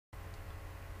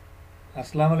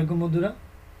আসসালামু আলাইকুম বন্ধুরা,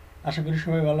 আশা করি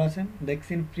সবাই ভালো আছেন।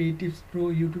 দেখছেন free tips pro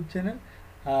YouTube channel,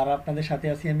 আর আপনাদের সাথে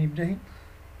আছি আমি ইব্রাহিম।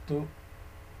 তো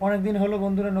অনেক দিন হলো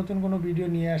বন্ধুরা নতুন কোনো ভিডিও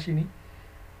নিয়ে আসিনি।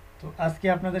 তো আজকে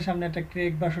আপনাদের সামনে একটা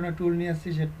ক্রেক ভার্সনের টুল নিয়ে আসছি,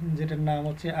 যেটার নাম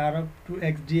হচ্ছে আরব টু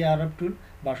Xda-Arab টুল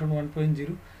ভার্সন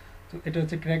 1.0। তো এটা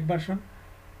হচ্ছে ক্র্যাক ভার্সন।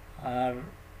 আর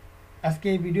আজকে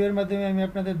এই ভিডিওর মাধ্যমে আমি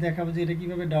আপনাদের দেখাবো যে এটা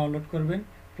কীভাবে ডাউনলোড করবেন,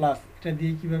 প্লাস এটা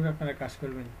দিয়ে কীভাবে আপনারা কাজ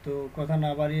করবেন। তো কথা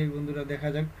না বাড়িয়ে বন্ধুরা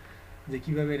দেখা যাক যে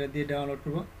কীভাবে এটা দিয়ে ডাউনলোড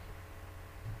করব।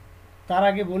 তার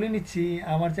আগে বলে নিচ্ছি,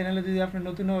 আমার চ্যানেলে যদি আপনি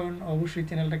নতুন হন অবশ্যই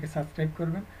চ্যানেলটাকে সাবস্ক্রাইব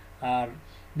করবেন। আর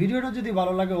ভিডিওটা যদি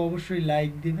ভালো লাগে অবশ্যই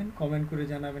লাইক দিবেন, কমেন্ট করে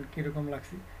জানাবেন কীরকম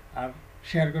লাগছে, আর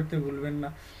শেয়ার করতে ভুলবেন না।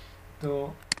 তো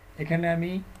এখানে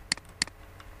আমি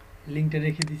লিঙ্কটা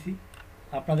রেখে দিছি।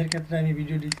 আপনাদের ক্ষেত্রে আমি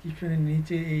ভিডিও ডিসক্রিপশনের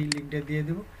নিচে এই লিঙ্কটা দিয়ে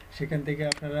দেবো। সেখান থেকে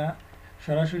আপনারা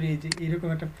সরাসরি এই যে এরকম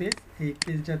একটা পেজ, এই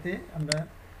পেজটাতে আমরা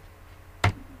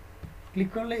ক্লিক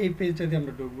করলে এই পেজটাতে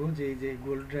আমরা ঢুকবো, যে এই যে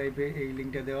গুগল ড্রাইভে এই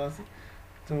লিঙ্কটা দেওয়া আছে।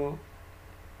 তো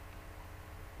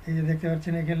এই যে দেখতে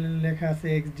পাচ্ছেন এখানে লেখা আছে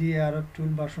Xda-Arab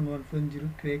টুল ভার্সন 1.0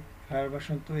 ক্রেক ফায়ার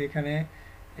ভার্সন। তো এখানে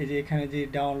এই যে এখানে যে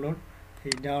ডাউনলোড,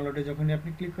 এই ডাউনলোডে যখনই আপনি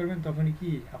ক্লিক করবেন তখনই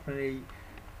কি আপনার এই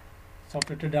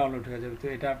সফটওয়্যারটা ডাউনলোড হয়ে যাবে। তো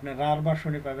এটা আপনার রার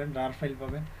ভার্সনে পাবেন, রার ফাইল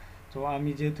পাবেন। তো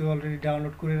আমি যেহেতু অলরেডি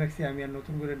ডাউনলোড করে রাখছি, আমি আর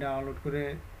নতুন করে ডাউনলোড করে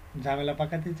ঝামেলা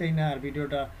পাকাতে চাই না, আর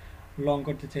ভিডিওটা লং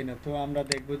করতে চাই না। তো আমরা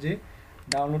দেখব যে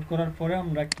ডাউনলোড করার পরে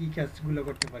আমরা কি কাজগুলো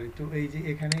করতে পারি। তো এই যে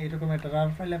এখানে এরকম একটা রার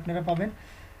ফাইল আপনারা পাবেন।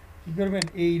 কী করবেন,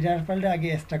 এই রার ফাইলটা আগে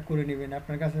এক্সট্রাক্ট করে নেবেন।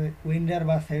 আপনার কাছে উইন্ডার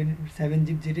বা 7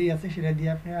 জিপ যেটাই আছে সেটা দিয়ে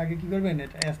আপনি আগে কী করবেন,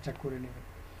 এটা এক্সট্রাক্ট করে নেবেন।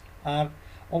 আর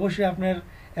অবশ্যই আপনার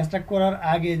এক্সট্রাক্ট করার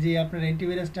আগে যে আপনার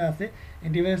অ্যান্টিভাইরাসটা আছে,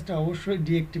 অ্যান্টিভাইরাসটা অবশ্যই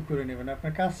ডিঅ্যাক্টিভ করে নেবেন।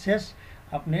 আপনার কাজ শেষ,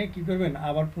 আপনি কী করবেন,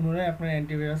 আবার পুনরায় আপনার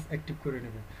অ্যান্টিভাইরাস অ্যাক্টিভ করে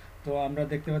নেবেন। তো আমরা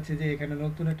দেখতে পাচ্ছি যে এখানে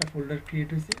নতুন একটা ফোল্ডার ক্রিয়েট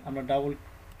হয়েছে। আমরা ডাবল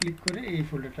ক্লিক করে এই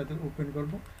ফোল্ডারটাতে ওপেন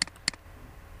করব।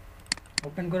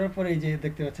 ওপেন করার পরে এই যে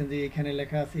দেখতে পাচ্ছেন যে এখানে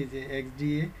লেখা আছে যে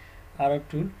Xda-Arab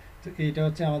টুল। তো এইটা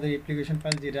হচ্ছে আমাদের অ্যাপ্লিকেশন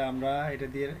ফাইল, যেটা আমরা এটা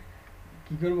দিয়ে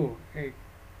কী করব,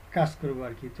 কাজ করব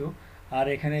আর কি। তো আর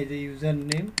এখানে এই যে ইউজার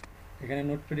নেম, এখানে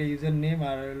নোটপ্যাডে ইউজার নেম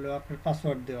আর হলো আপনার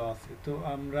পাসওয়ার্ড দেওয়া আছে। তো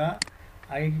আমরা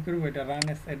আগে কী করব, এটা রান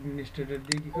অ্যাজ অ্যাডমিনিস্ট্রেটর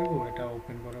দিয়ে কী করব, এটা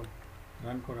ওপেন করা,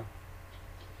 রান করা।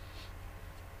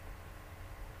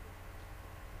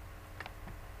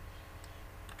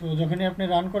 তো যখনই আপনি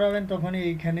রান করাবেন তখনই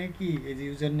এইখানে কি এই যে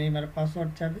ইউজার নেম আর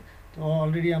পাসওয়ার্ড চাবে। তো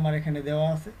অলরেডি আমার এখানে দেওয়া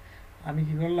আছে। আমি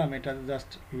কি করলাম, এটা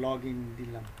জাস্ট লগ ইন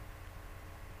দিলাম।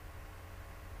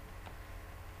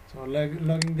 তো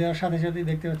লগ ইন দেওয়ার সাথে সাথেই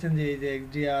দেখতে পাচ্ছেন যে এই যে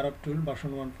Xda-Arab টুল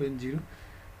ভার্সন 1.0।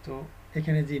 তো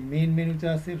এখানে যে মেইন মেনুতে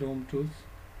আছে রোম টুলস।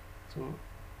 তো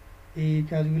এই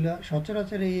কাজগুলো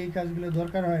সচরাচর এই কাজগুলো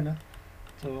দরকার হয় না।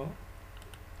 তো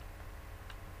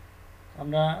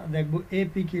আমরা দেখব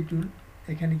এপিকে টুল,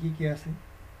 এখানে কি কি আছে।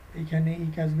 এখানে এই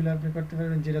কাজগুলো আপনি করতে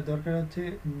পারবেন। যেটা দরকার হচ্ছে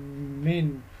মেন,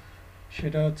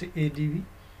 সেটা হচ্ছে এডিবি।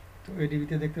 তো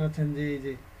এডিবিতে দেখতে পাচ্ছেন যে এই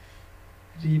যে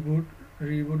reboot,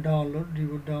 reboot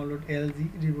download LG,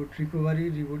 reboot recovery,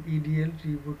 reboot EDL,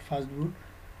 reboot fast boot,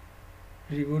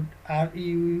 reboot are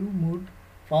you mood,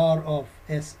 power of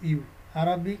S U,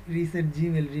 Arabic reset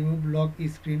Gmail, remove lock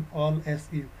screen all S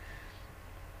U,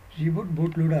 reboot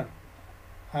boot loader.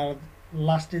 আর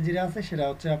লাস্টে যেটা আছে সেটা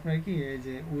হচ্ছে আপনার কি এই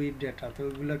যে উইব data. তো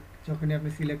ওইগুলো যখনই আপনি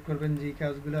সিলেক্ট করবেন, যে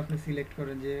কাজগুলো আপনি সিলেক্ট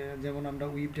করেন, যে যেমন আমরা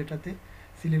উইব ডেটাতে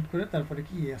সিলেক্ট করে তারপরে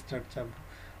কি স্টার্ট চাপবো।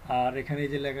 আর এখানে এই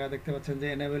যে লেখা দেখতে পাচ্ছেন যে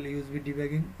enable USB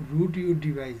debugging, root your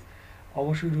device,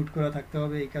 অবশ্যই রুট করা থাকতে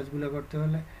হবে এই কাজগুলো করতে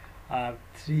হলে। আর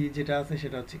 3 যেটা আছে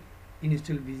সেটা হচ্ছে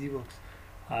ইনস্টল বিজি বক্স।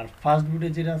 আর ফার্স্ট বুটে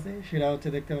যেটা আছে সেটা হচ্ছে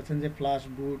দেখতে পাচ্ছেন যে ফ্লাশ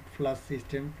বুট, flush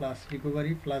system, flush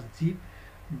recovery, flush zip,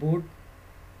 board,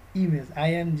 image,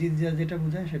 IMG যেটা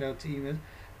বোঝায় সেটা হচ্ছে ইমেজ।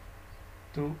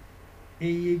 তো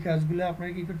এই কাজগুলো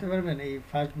আপনারা কি করতে পারবেন, এই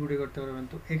ফার্স্ট বুটে করতে পারবেন।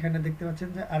 তো এখানে দেখতে পাচ্ছেন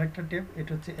যে আরেকটা ট্যাব,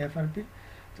 এটা হচ্ছে এফআরপি।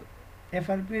 তো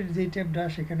এফআরপির যেই ট্যাবটা,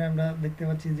 সেখানে আমরা দেখতে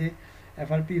পাচ্ছি যে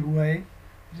FRP Huawei,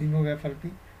 remove FRP,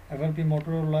 FRP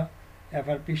Motorola,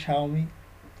 FRP Xiaomi,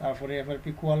 তারপরে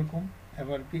এফআরপি কোয়ালকম,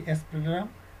 এফআরপি এসপ্রেডারাম,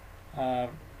 আর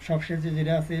সবশেষে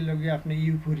যেটা আছে এর লগে আপনি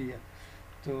ইউফোরিয়া।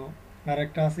 তো আর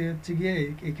একটা আছে হচ্ছে গিয়ে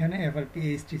এখানে এফআরপি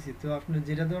এইচটিসি। তো আপনার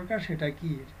যেটা দরকার সেটা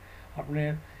কি,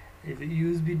 আপনার এই যে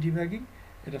ইউএসবি ডিবাগিং,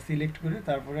 এটা সিলেক্ট করে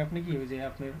তারপরে আপনি কি ওই যে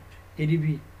আপনার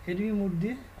এডিবি মোড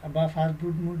দিয়ে বা ফাস্ট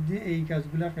বুট মোড দিয়ে এই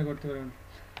কাজগুলো আপনি করতে পারবেন।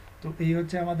 তো এই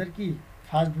হচ্ছে আমাদের কি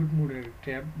ফাস্ট বুট মোডের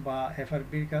ট্যাব বা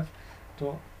এফআরপির কাজ। তো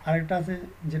আরেকটা আছে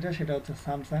যেটা, সেটা হচ্ছে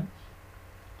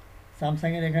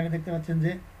স্যামসাংয়ের এখানে দেখতে পাচ্ছেন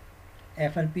যে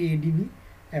এফআরপি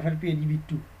এডিবি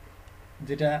 2,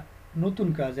 যেটা নতুন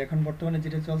কাজ এখন বর্তমানে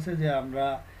যেটা চলছে, যে আমরা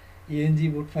ইএনজি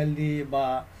বুট ফাইল দিয়ে বা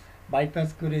বাইপাস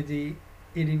করে যে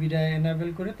এডিবিটা এনাবেল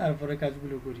করে তারপরে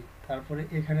কাজগুলো করি। তারপরে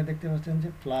এখানে দেখতে পাচ্ছেন যে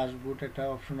ফ্লাশ বুট একটা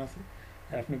অপশন আছে,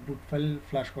 আর আপনি বুট ফাইল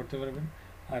ফ্লাশ করতে পারবেন।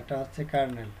 আর এটা হচ্ছে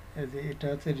কার্নেল, এই যে এটা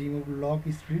হচ্ছে রিমুভ লক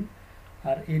স্ক্রিন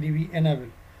আর এডিবি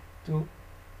এনাবেল। তো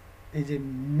এই যে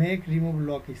মেক রিমুভ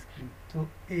লক স্ক্রিন, তো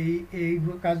এই এই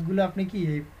কাজগুলো আপনি কি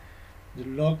এই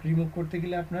লক রিমুভ করতে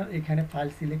গেলে আপনার এখানে ফাইল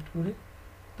সিলেক্ট করে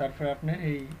তারপর আপনার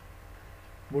এই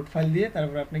বুট ফাইল দিয়ে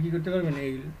তারপর আপনি কি করতে পারবেন,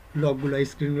 এই লকগুলো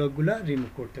স্ক্রিন লকগুলো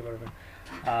রিমুভ করতে পারবেন।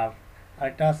 আর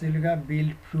আরেকটা আছে লোকা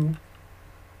বিল্ড প্রুফ,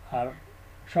 আর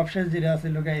সবশেষ যেটা আছে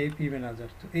লোকা এপি ম্যানেজার।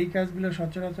 তো এই কাজগুলো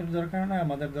সচরাচর দরকার না,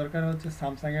 আমাদের দরকার হচ্ছে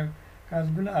স্যামসাংয়ের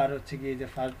কাজগুলো আর হচ্ছে কি এই যে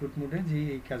ফাস্ট বুট মোডে যে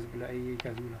এই কাজগুলো এই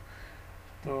কাজগুলো।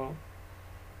 তো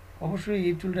অবশ্যই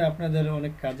এই টুলটা আপনাদের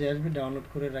অনেক কাজে আসবে, ডাউনলোড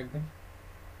করে রাখবেন।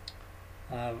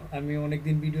 আর আমি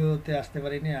অনেকদিন ভিডিওতে আসতে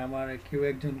পারিনি, আমার কেউ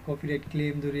একজন কপিরাইট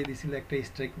ক্লেম ধরিয়ে দিয়েছিল, একটা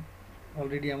স্ট্রাইক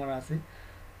অলরেডি আমার আছে।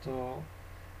 তো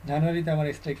জানুয়ারিতে আমার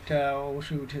স্ট্রাইকটা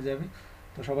অবশ্যই উঠে যাবে।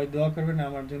 তো সবাই দোয়া করবেন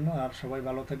আমার জন্য, আর সবাই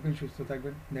ভালো থাকবেন, সুস্থ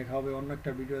থাকবেন। দেখা হবে অন্য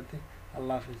একটা ভিডিওতে।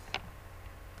 আল্লাহ হাফিজ।